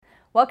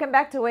Welcome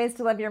back to Ways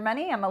to Love Your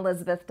Money. I'm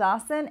Elizabeth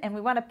Dawson, and we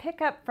want to pick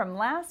up from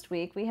last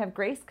week. We have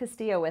Grace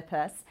Castillo with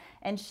us,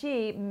 and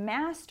she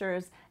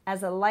masters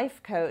as a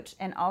life coach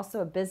and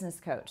also a business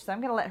coach. So I'm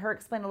going to let her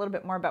explain a little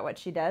bit more about what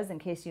she does in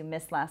case you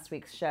missed last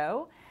week's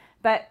show.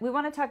 But we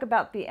want to talk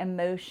about the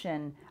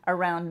emotion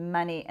around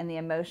money and the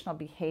emotional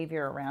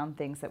behavior around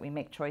things that we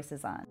make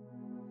choices on.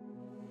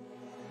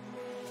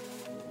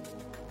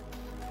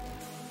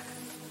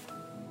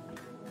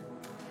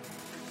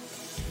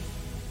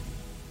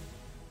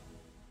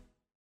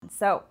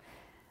 So,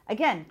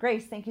 again,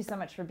 Grace, thank you so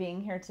much for being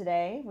here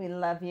today. We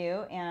love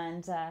you,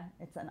 and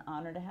it's an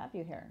honor to have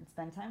you here and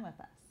spend time with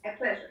us. My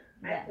pleasure.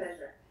 My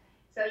pleasure.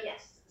 So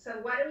yes. So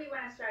what do we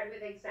want to start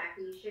with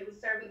exactly? Should we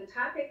start with the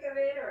topic of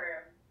it,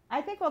 or?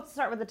 I think we'll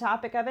start with the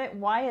topic of it.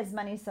 Why is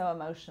money so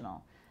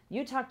emotional?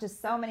 You talk to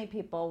so many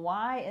people.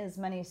 Why is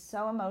money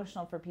so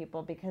emotional for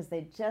people? Because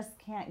they just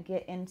can't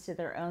get into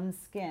their own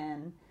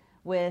skin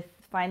with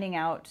finding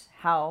out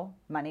how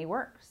money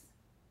works.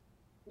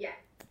 Yeah,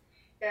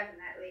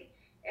 definitely.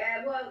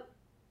 Well,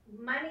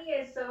 money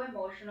is so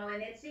emotional,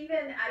 and it's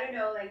even, I don't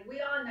know, like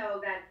we all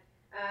know that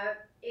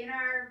in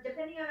our,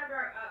 depending on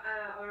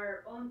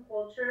our own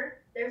culture,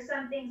 there's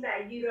some things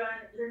that you're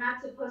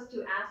not supposed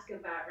to ask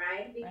about,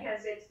 right?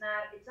 Because it's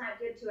not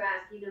good to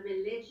ask either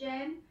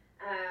religion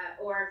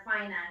or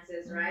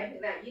finances,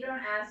 right? That you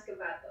don't ask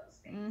about those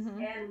things.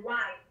 And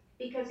why?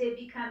 Because it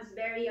becomes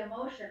very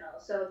emotional.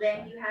 So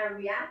then you have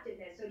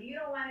reactiveness. So you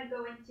don't want to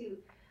go into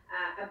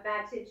a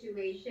bad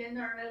situation,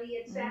 normally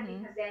it's said,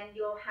 because then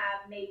you'll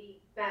have maybe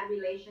bad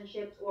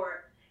relationships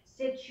or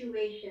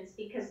situations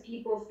because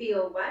people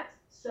feel what?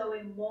 So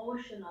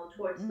emotional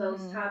towards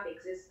those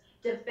topics. Is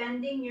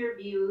defending your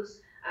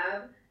views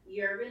of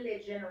your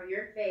religion or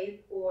your faith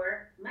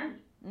or money.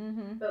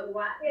 But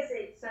why is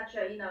it such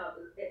a,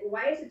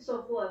 why is it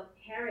so full of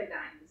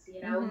paradigms?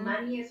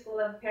 Money is full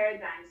of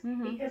paradigms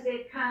because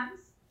it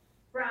comes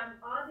from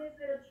all these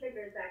little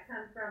triggers that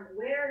come from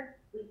where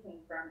we came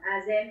from,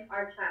 as in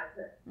our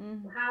childhood,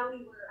 how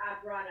we were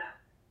brought up.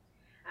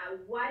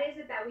 What is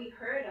it that we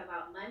heard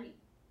about money?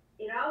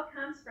 It all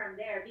comes from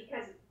there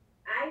because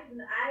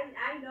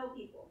I know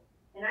people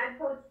and I've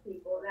coached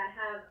people that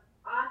have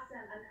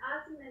an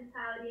awesome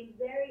mentality,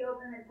 very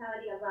open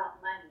mentality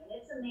about money, and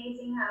it's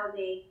amazing how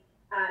they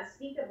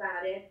speak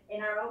about it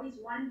and are always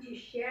wanting to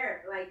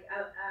share, like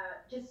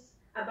just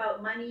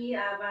about money,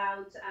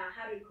 about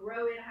how to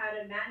grow it, how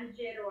to manage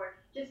it, or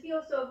just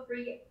feel so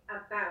free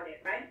about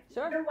it, right?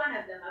 Sure. You're one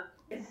of them, of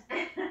course,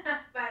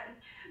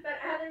 but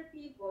other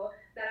people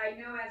that I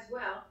know as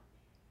well,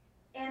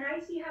 and I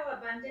see how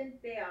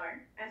abundant they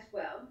are as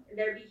well.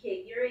 Their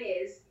behavior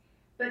is,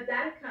 but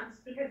that comes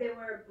because they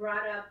were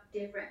brought up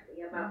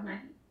differently about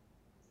money.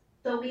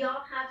 So we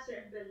all have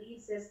certain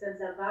belief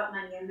systems about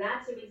money, and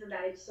that's the reason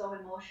that it's so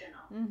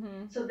emotional.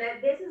 So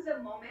that this is a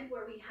moment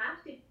where we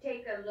have to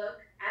take a look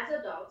as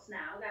adults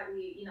now that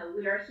we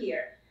are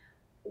here.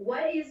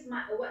 What is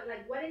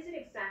it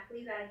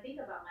exactly that I think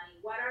about money?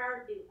 What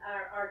are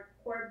our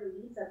core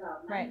beliefs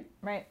about money?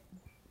 Right.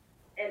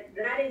 And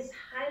that is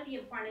highly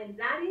important, and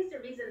that is the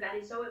reason that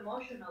is so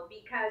emotional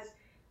because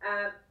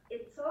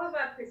it's all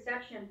about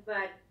perception,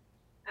 but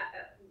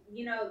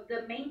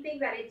the main thing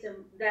that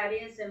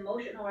is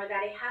emotional or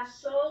that it has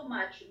so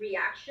much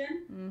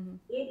reaction,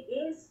 it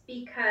is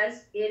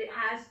because it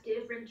has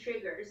different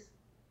triggers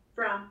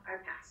from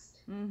our past.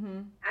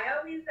 I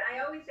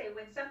always say,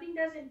 when something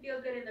doesn't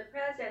feel good in the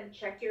present,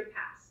 check your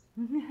past.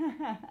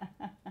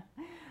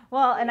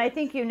 Well, and I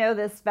think you know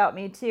this about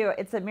me too.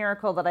 It's a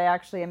miracle that I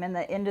actually am in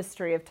the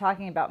industry of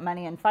talking about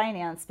money and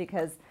finance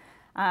because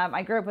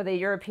I grew up with a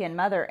European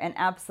mother, and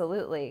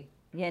absolutely,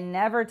 you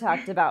never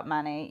talked about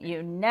money.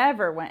 You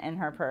never went in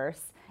her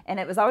purse, and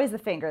it was always the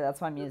finger. That's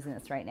why I'm using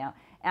this right now.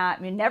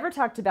 You never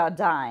talked about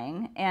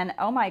dying, and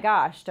oh my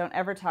gosh, don't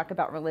ever talk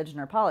about religion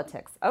or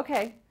politics.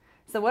 Okay,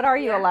 so what are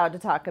you allowed to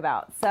talk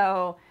about?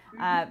 So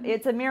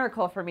it's a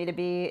miracle for me to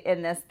be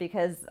in this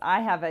because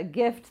I have a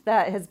gift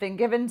that has been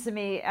given to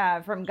me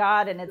from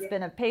God, and it's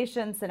been of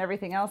patience and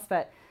everything else.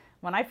 But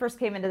when I first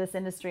came into this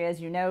industry,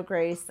 as you know,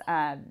 Grace,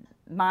 I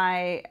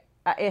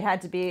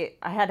had to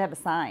have a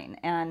sign.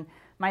 And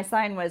my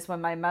sign was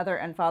when my mother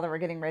and father were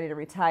getting ready to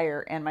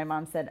retire, and my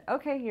mom said,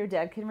 okay, your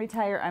dad can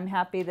retire. I'm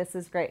happy. This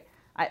is great.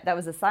 That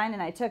was a sign,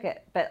 and I took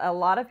it. But a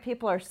lot of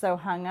people are so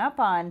hung up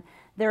on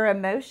their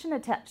emotion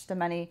attached to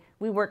money.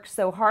 We work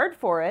so hard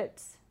for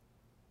it,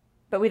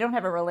 but we don't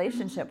have a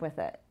relationship with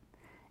it.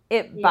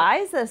 It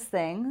buys us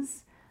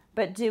things,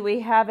 but do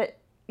we have it?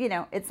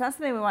 It's not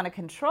something we want to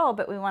control,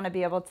 but we want to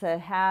be able to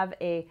have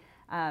a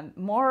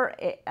more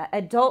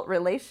adult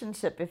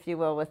relationship, if you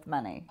will, with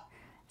money.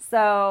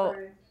 So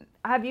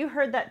have you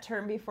heard that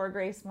term before,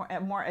 Grace? A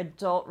more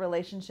adult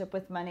relationship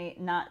with money,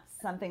 not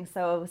something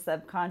so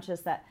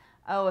subconscious that,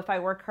 oh, if I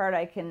work hard,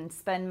 I can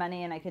spend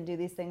money and I can do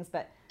these things.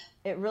 But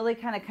it really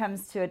kind of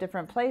comes to a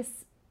different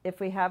place if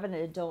we have an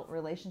adult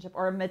relationship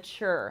or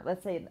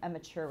let's say a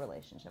mature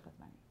relationship with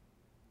money.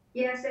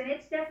 Yes, and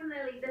it's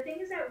definitely, the thing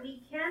is that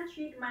we can't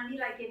treat money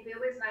like if it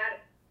was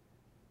not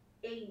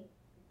a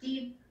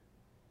deep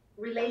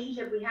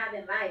relationship we have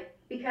in life,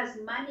 because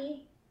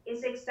money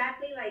is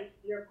exactly like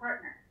your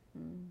partner.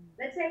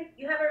 Let's say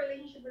you have a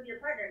relationship with your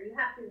partner, you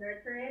have to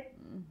nurture it.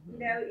 You Mm-hmm.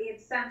 know,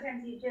 it's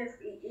sometimes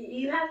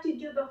you have to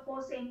do the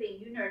whole same thing.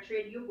 You nurture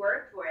it, you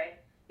work for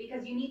it,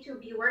 because you need to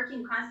be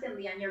working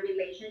constantly on your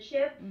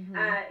relationship.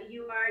 Mm-hmm.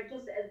 You are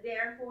just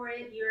there for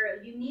it.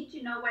 You need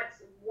to know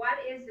what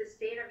is the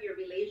state of your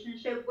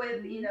relationship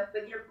with, Mm-hmm.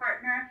 with your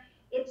partner.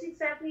 It's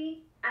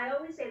exactly, I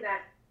always say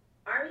that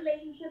our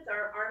relationships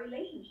are our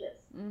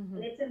relationships, Mm-hmm.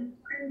 and it's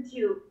important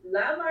to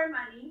love our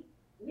money,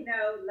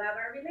 love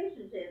our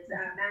relationships,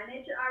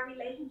 manage our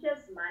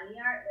relationships,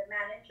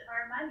 manage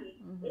our money.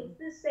 Mm-hmm. It's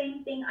the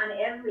same thing on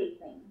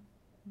everything.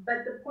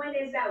 But the point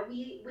is that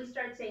we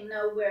start saying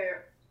no,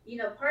 where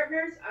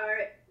partners are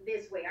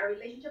this way. Our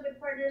relationship with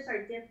partners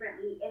are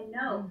differently, and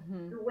no,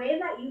 Mm-hmm. the way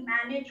that you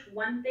manage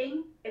one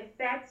thing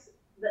affects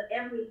the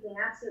everything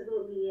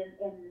absolutely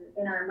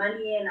in our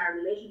money, in our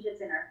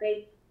relationships, in our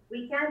faith.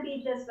 We can't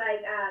be just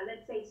like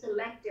let's say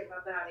selective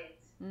about it.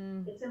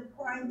 Mm-hmm. It's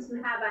important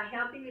to have a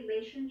healthy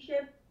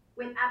relationship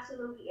with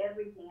absolutely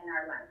everything in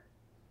our life.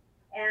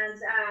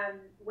 And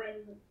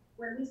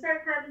when we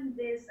start having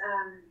this,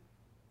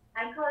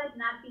 I call it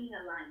not being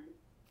aligned.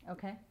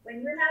 Okay.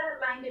 When you're not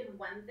aligned in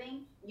one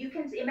thing, you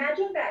can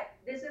imagine that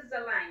this is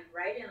aligned,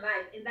 right, in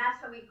life, and that's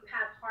how we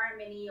have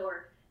harmony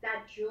or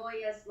that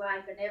joyous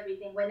life and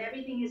everything. When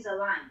everything is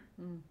aligned.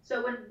 Mm-hmm.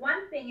 So when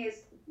one thing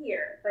is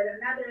here, but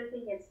another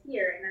thing is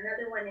here, and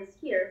another one is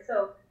here,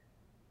 so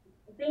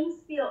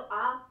things feel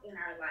off in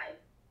our life.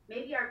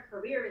 Maybe our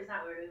career is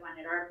not where we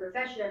wanted, our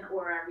profession,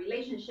 or our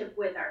relationship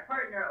with our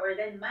partner, or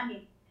then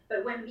money.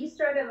 But when we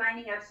start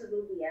aligning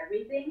absolutely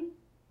everything,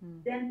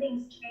 then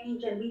things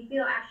change and we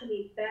feel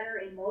actually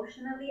better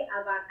emotionally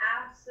about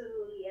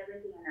absolutely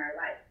everything in our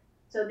life.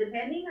 So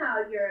depending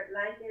how your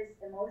life is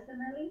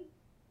emotionally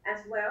as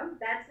well,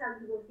 that's how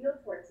you will feel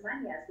towards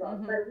money as well.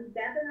 Mm-hmm. But we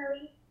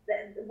definitely,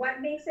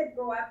 what makes it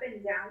go up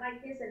and down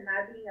like this and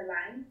not being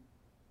aligned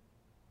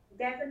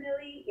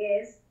definitely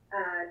is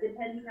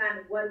depending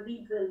on what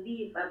we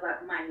believe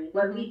about money,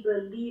 what Mm-hmm. we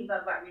believe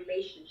about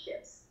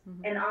relationships.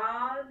 Mm-hmm. And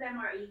all of them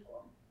are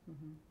equal.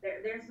 Mm-hmm.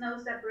 There's no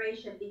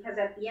separation, because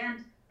at the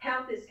end,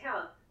 health is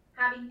health.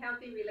 Having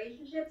healthy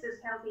relationships is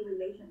healthy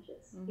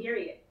relationships, Mm-hmm.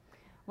 period.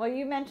 Well,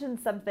 you mentioned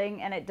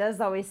something, and it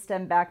does always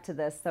stem back to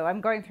this. So, I'm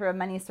going through a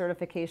money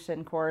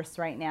certification course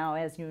right now,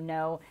 as you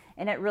know,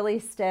 and it really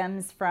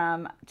stems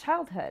from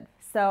childhood.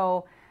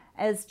 So,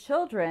 as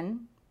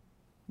children,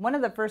 one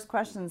of the first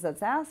questions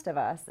that's asked of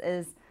us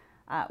is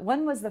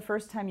when was the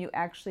first time you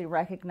actually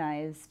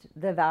recognized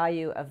the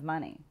value of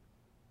money?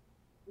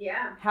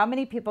 Yeah. How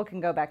many people can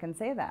go back and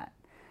say that?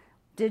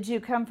 Did you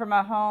come from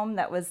a home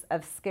that was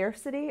of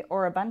scarcity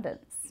or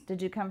abundance?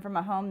 Did you come from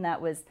a home that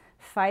was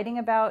fighting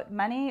about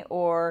money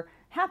or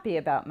happy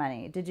about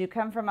money? Did you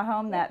come from a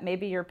home that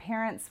maybe your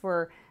parents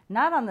were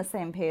not on the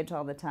same page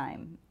all the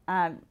time?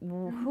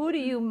 Who do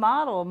you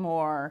model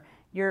more?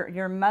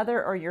 Your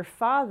mother or your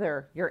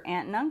father, your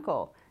aunt and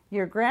uncle,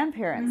 your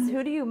grandparents?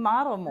 Who do you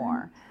model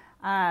more?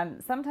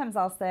 Sometimes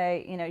I'll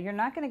say, you're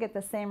not going to get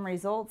the same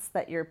results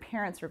that your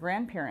parents or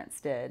grandparents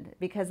did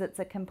because it's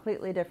a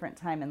completely different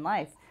time in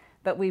life.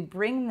 But we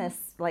bring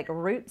this like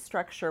root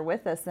structure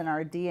with us in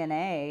our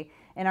DNA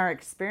and our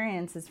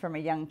experiences from a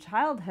young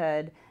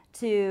childhood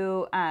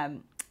to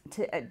kind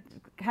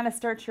of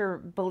start your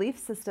belief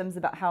systems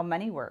about how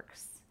money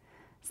works.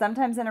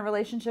 Sometimes in a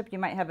relationship, you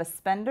might have a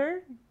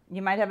spender,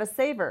 you might have a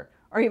saver,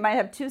 or you might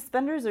have two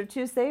spenders or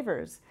two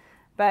savers.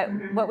 But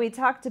what we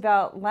talked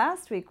about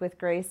last week with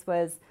Grace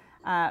was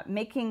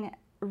making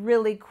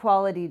really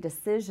quality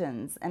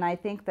decisions. And I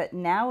think that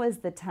now is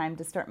the time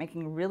to start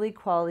making really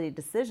quality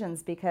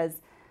decisions,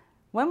 because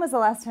when was the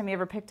last time you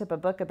ever picked up a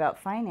book about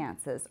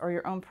finances or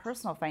your own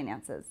personal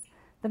finances?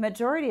 The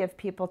majority of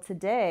people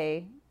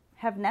today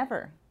have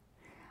never.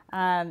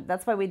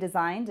 That's why we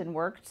designed and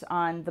worked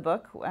on the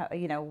book,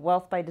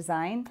 Wealth by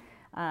Design.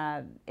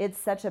 It's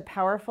such a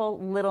powerful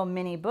little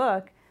mini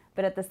book,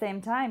 but at the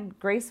same time,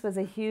 Grace was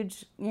a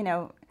huge,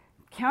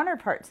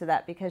 counterpart to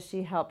that, because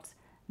she helped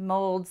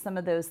mold some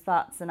of those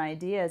thoughts and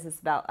ideas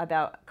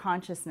about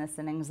consciousness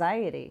and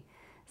anxiety.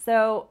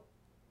 So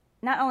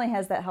not only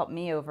has that helped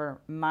me over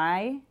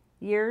my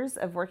years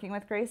of working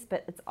with Grace,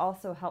 but it's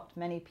also helped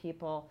many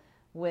people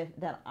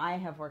that I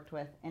have worked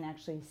with in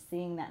actually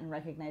seeing that and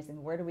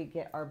recognizing, where do we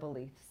get our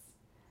beliefs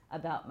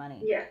about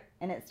money? Yeah.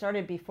 And it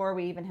started before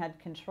we even had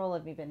control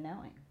of even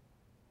knowing.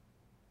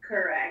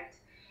 Correct.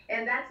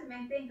 And that's the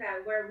main thing,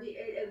 that where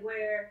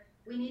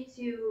we need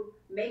to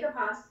make a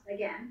pause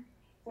again.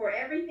 For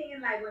everything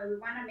in life, when we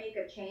want to make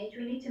a change,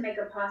 we need to make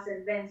a pause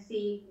and then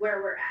see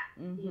where we're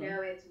at. Mm-hmm.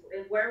 It's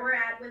where we're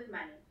at with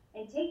money,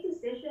 and take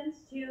decisions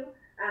to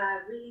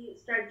really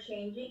start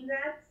changing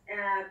that.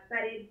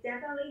 But it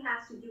definitely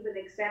has to do with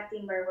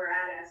accepting where we're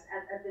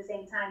at the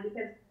same time,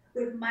 because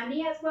with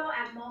money as well,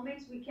 at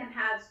moments we can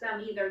have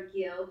some either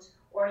guilt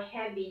or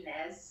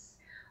heaviness,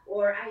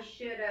 or I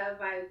should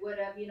have, I would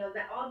have,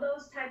 that all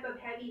those type of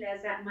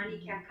heaviness that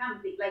money can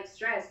come, like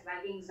stress,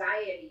 like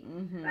anxiety,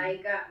 Mm-hmm.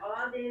 like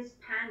all this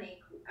panic.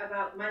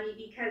 about money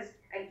because,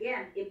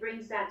 again, it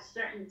brings that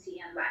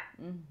certainty in life.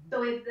 Mm-hmm.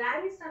 So if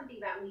that is something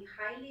that we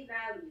highly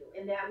value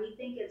and that we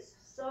think is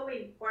so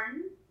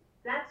important,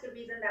 that's the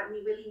reason that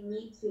we really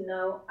need to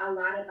know a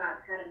lot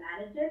about how to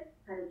manage it,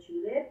 how to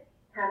treat it,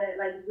 how to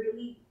like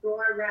really go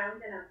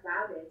around and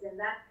about it. And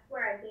that's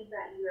where I think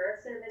that your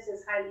service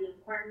is highly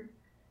important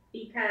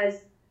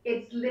because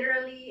it's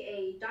literally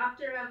a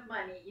doctor of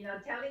money,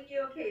 telling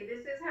you, okay,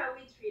 this is how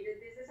we treat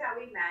it, this is how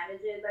we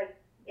manage it. Like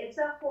it's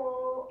a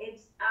whole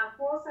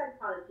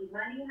psychology.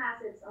 Money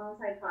has its own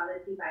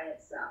psychology by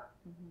itself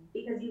Mm-hmm.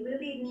 because you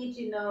really need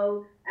to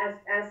know, as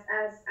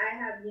I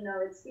have,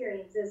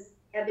 experiences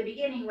at the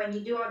beginning when you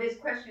do all this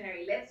questionnaire.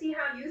 Let's see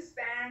how you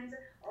spend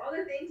all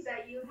the things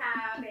that you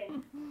have,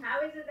 and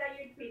how is it that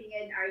you're treating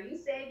it? Are you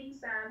saving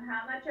some?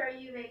 How much are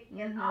you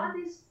making? And Mm-hmm. all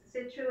these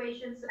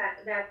situations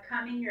that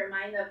come in your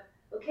mind of,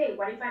 okay,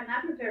 what if I'm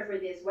not prepared for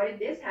this? What if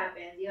this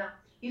happens?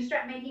 You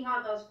start making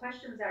all those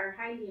questions that are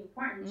highly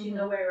important to Mm-hmm.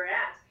 know where we're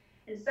at.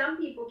 And some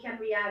people can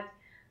react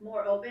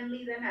more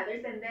openly than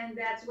others, and then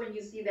that's when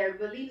you see their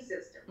belief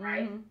system,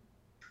 right? Mm-hmm.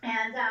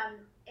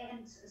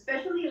 And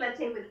especially, let's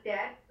say, with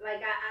debt,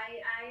 like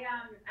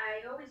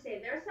I always say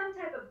there's some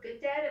type of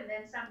good debt and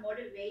then some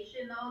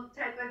motivational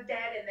type of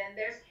debt, and then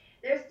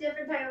there's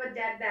different type of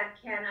debt that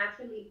can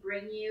actually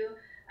bring you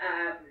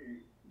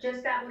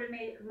just that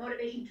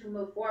motivation to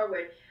move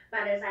forward.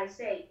 But as I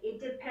say,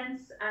 it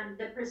depends on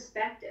the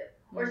perspective.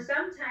 Or Mm-hmm.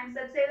 sometimes,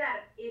 let's say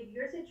that if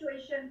your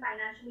situation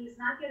financially is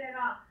not good at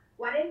all,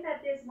 what if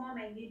at this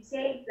moment you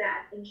take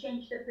that and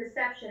change the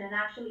perception and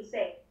actually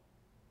say,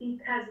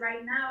 because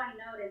right now I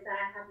notice that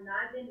I have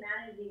not been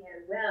managing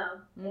it well,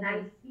 and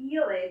I Mm-hmm.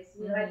 feel it.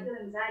 I Mm-hmm. feel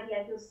anxiety,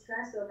 I feel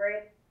stress over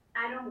it.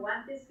 I don't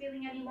want this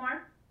feeling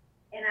anymore,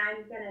 and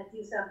I'm gonna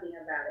do something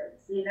about it.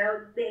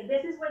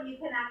 This is when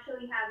you can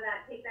actually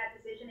take that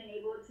decision and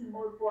able to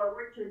move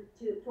forward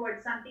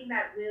towards something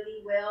that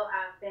really will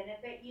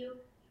benefit you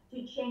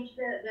to change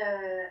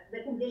the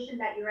condition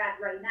that you're at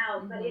right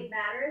now. But Mm-hmm. it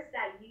matters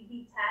that you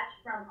detach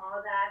from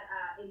all that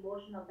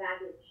emotional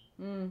baggage,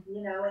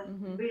 Mm-hmm.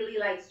 and really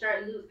like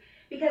start lose,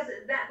 because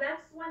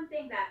that's one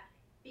thing that,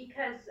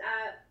 because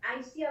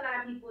I see a lot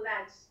of people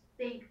that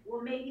think,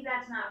 well, maybe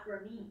that's not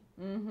for me.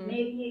 Mm-hmm.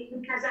 Maybe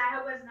because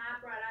I was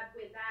not brought up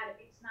with that,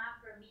 it's not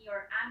for me,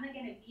 or I'm not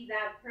gonna be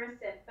that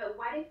person. But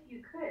what if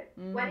you could?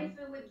 What Mm-hmm. if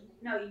it would?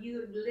 No,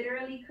 you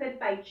literally could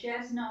by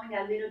just knowing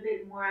a little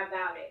bit more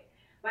about it,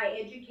 by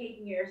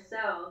educating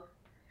yourself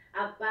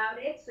about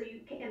it, so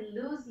you can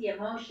lose the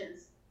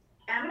emotions.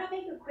 And I'm gonna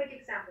make a quick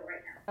example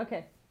right now.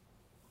 Okay.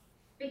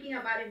 Speaking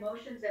about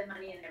emotions and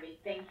money and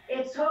everything,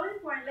 it's so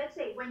important. Let's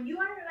say when you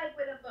are like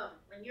with a phone,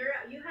 when you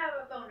have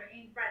a phone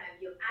in front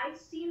of you. I've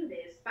seen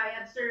this by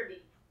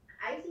observing.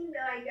 I've seen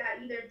like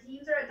either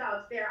teens or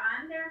adults. They're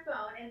on their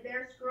phone and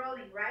they're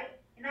scrolling, right?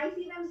 And I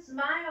see them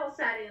smile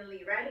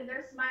suddenly, right? And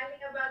they're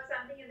smiling about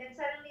something, and then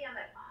suddenly I'm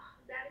like, oh,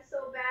 that is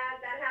so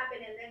bad. That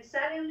happened, and then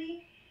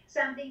suddenly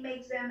something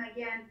makes them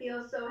again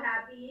feel so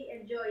happy,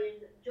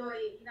 joy,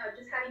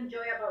 just having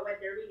joy about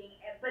what they're reading.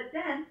 But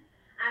then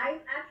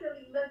I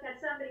actually looked at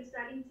somebody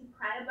starting to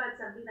cry about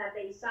something that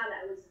they saw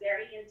that was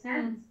very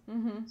intense.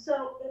 Mm-hmm.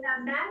 So, in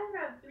a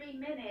matter of 3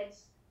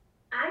 minutes,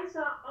 I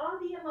saw all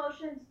the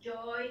emotions: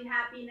 joy,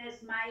 happiness,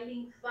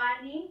 smiling,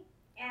 funny,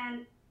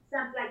 and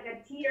some like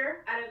a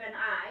tear out of an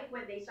eye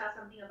when they saw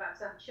something about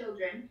some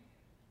children,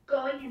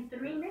 going in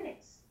 3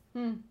 minutes.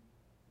 Mm-hmm.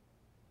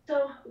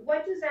 So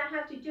what does that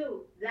have to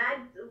do? That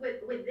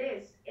with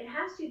this, it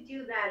has to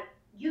do that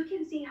you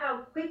can see how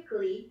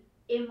quickly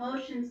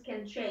emotions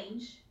can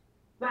change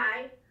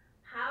by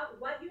how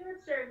what you're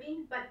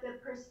observing, but the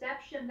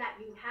perception that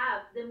you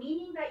have, the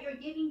meaning that you're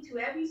giving to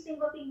every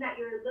single thing that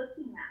you're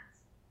looking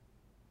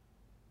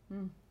at.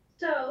 Mm-hmm.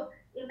 So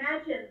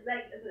imagine,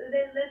 like,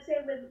 let's say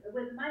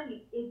with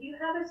money, if you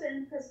have a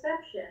certain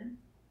perception,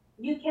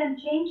 you can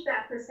change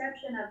that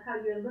perception of how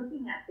you're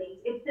looking at things.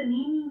 It's the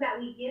meaning that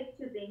we give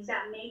to things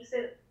that makes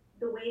it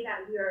the way that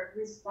we are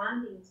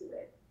responding to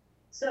it.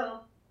 So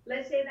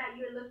let's say that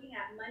you're looking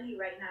at money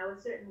right now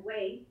a certain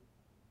way,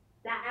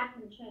 that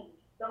can change.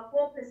 The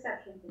whole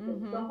perception can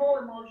change. The Mm-hmm. whole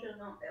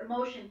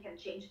emotion can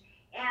change.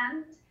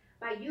 And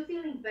by you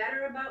feeling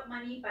better about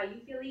money, by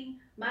you feeling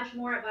much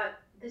more about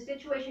the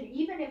situation,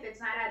 even if it's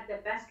not at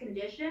the best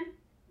condition,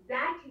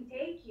 that can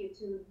take you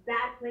to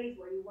that place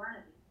where you want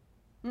to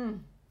be. Mm.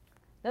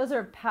 Those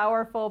are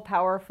powerful,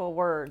 powerful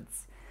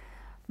words.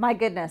 My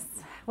goodness,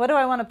 what do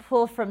I want to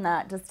pull from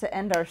that just to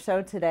end our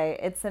show today?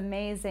 It's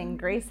amazing.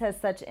 Grace has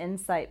such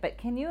insight, but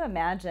can you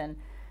imagine?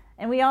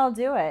 And we all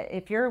do it.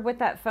 If you're with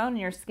that phone and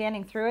you're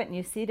scanning through it and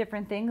you see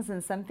different things,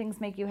 and some things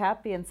make you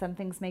happy and some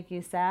things make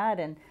you sad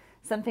and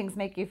some things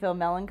make you feel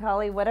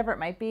melancholy, whatever it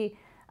might be,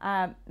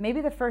 maybe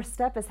the first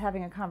step is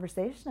having a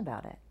conversation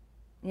about it.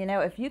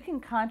 If you can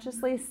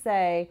consciously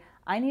say,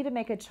 I need to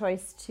make a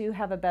choice to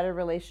have a better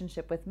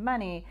relationship with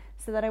money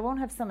so that I won't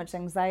have so much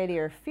anxiety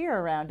or fear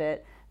around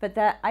it, but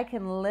that I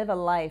can live a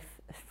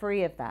life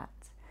free of that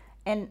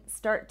and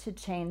start to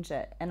change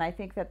it. And I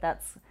think that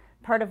that's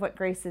part of what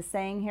Grace is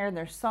saying here.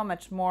 There's so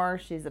much more.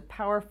 She's a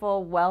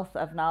powerful wealth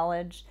of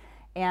knowledge.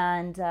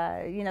 And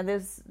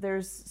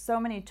there's so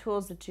many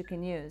tools that you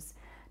can use.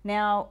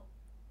 Now,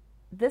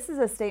 this is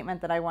a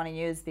statement that I want to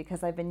use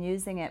because I've been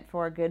using it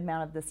for a good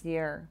amount of this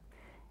year.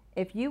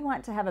 If you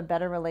want to have a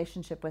better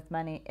relationship with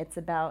money, it's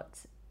about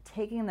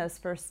taking those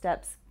first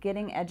steps,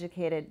 getting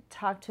educated,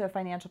 talk to a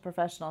financial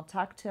professional,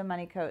 talk to a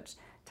money coach,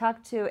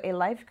 talk to a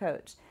life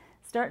coach.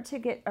 Start to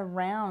get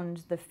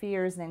around the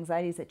fears and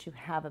anxieties that you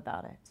have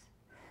about it.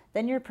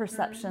 Then your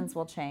perceptions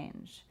will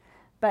change.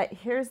 But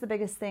here's the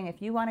biggest thing.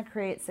 If you want to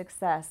create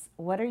success,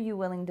 what are you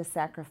willing to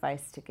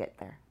sacrifice to get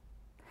there?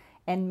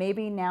 And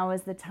maybe now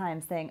is the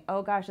time saying,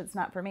 oh gosh, it's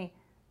not for me.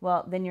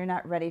 Well, then you're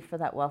not ready for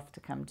that wealth to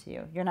come to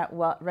you. You're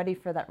not ready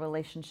for that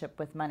relationship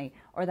with money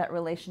or that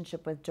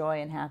relationship with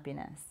joy and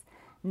happiness.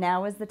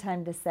 Now is the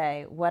time to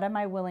say, what am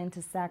I willing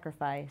to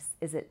sacrifice?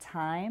 Is it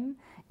time?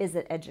 Is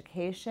it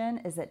education?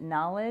 Is it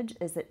knowledge?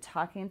 Is it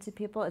talking to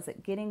people? Is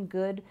it getting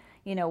good,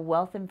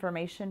 wealth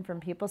information from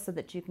people so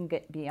that you can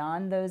get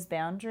beyond those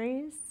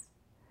boundaries?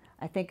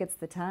 I think it's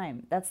the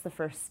time. That's the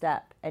first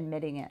step,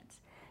 admitting it.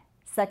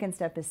 Second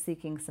step is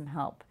seeking some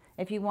help.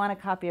 If you want a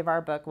copy of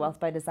our book, Wealth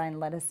by Design,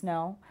 let us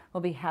know.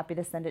 We'll be happy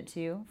to send it to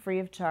you free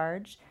of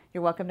charge.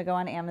 You're welcome to go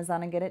on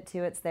Amazon and get it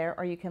too. It's there,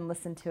 or you can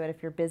listen to it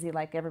if you're busy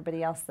like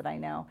everybody else that I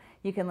know.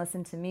 You can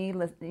listen to me,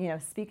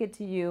 speak it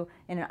to you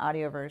in an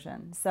audio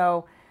version.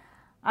 So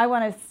I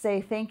want to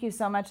say thank you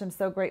so much. I'm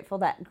so grateful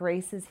that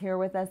Grace is here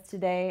with us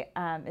today.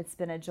 It's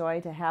been a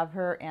joy to have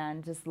her,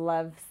 and just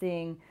love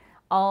seeing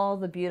all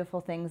the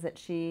beautiful things that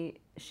she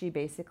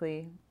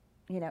basically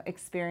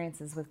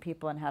experiences with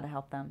people and how to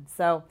help them.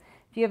 So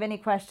if you have any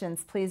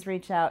questions, please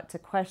reach out to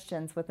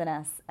questions with an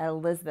S at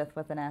Elizabeth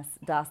with an S,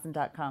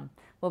 Dawson.com.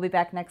 We'll be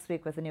back next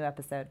week with a new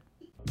episode.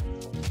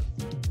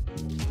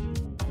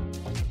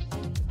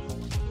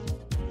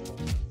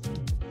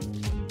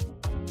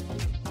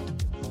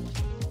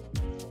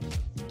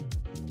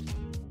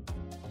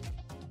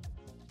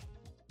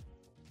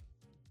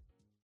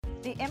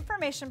 The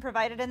information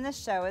provided in this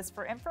show is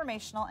for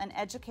informational and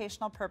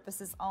educational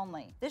purposes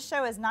only. This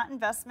show is not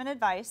investment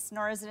advice,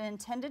 nor is it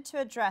intended to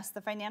address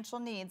the financial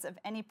needs of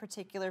any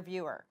particular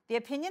viewer. The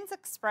opinions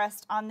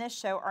expressed on this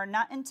show are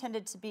not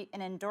intended to be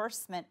an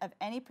endorsement of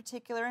any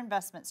particular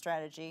investment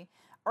strategy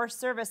or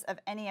service of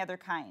any other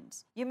kind.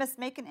 You must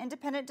make an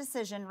independent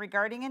decision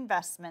regarding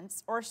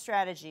investments or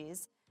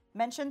strategies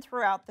mentioned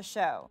throughout the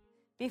show.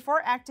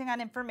 Before acting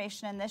on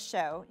information in this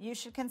show, you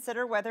should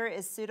consider whether it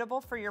is suitable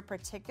for your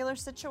particular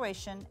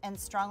situation and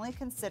strongly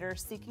consider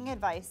seeking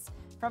advice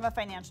from a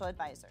financial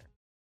advisor.